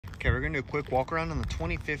Okay, we're gonna do a quick walk around on the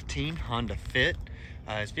 2015 Honda Fit.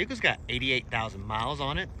 This vehicle's got 88,000 miles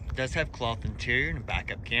on it. It does have cloth interior and a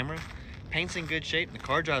backup camera. Paint's in good shape and the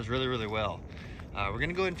car drives really, really well. We're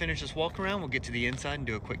gonna go ahead and finish this walk around. We'll get to the inside and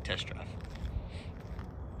do a quick test drive.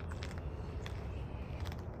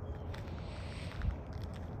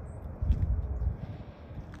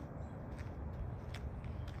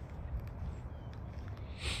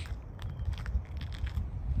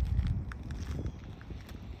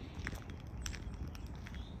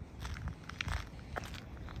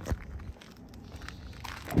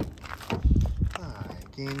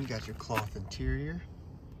 Again, you got your cloth interior.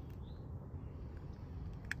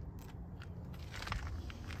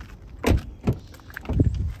 Driver's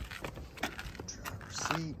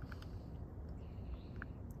seat.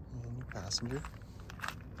 And your passenger.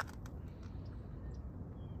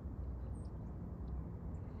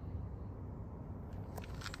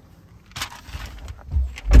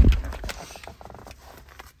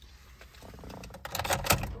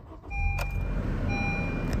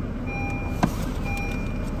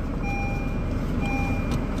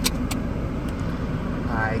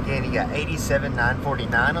 Again, you got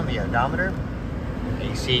 87,949 on the odometer.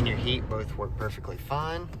 AC and your heat both work perfectly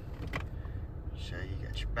fine. So you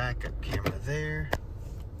got your backup camera there.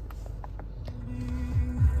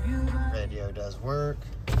 Radio does work.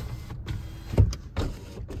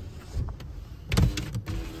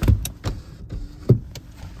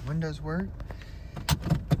 Windows work.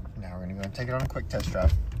 Now we're gonna go and take it on a quick test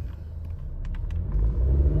drive.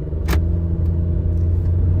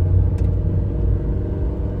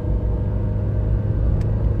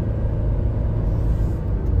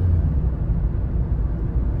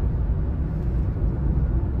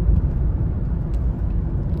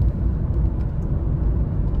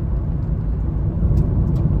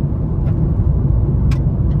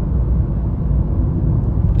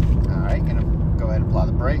 Apply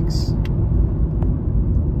the brakes.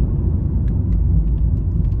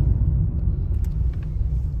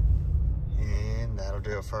 And that'll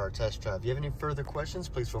do it for our test drive. If you have any further questions,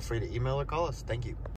 please feel free to email or call us. Thank you.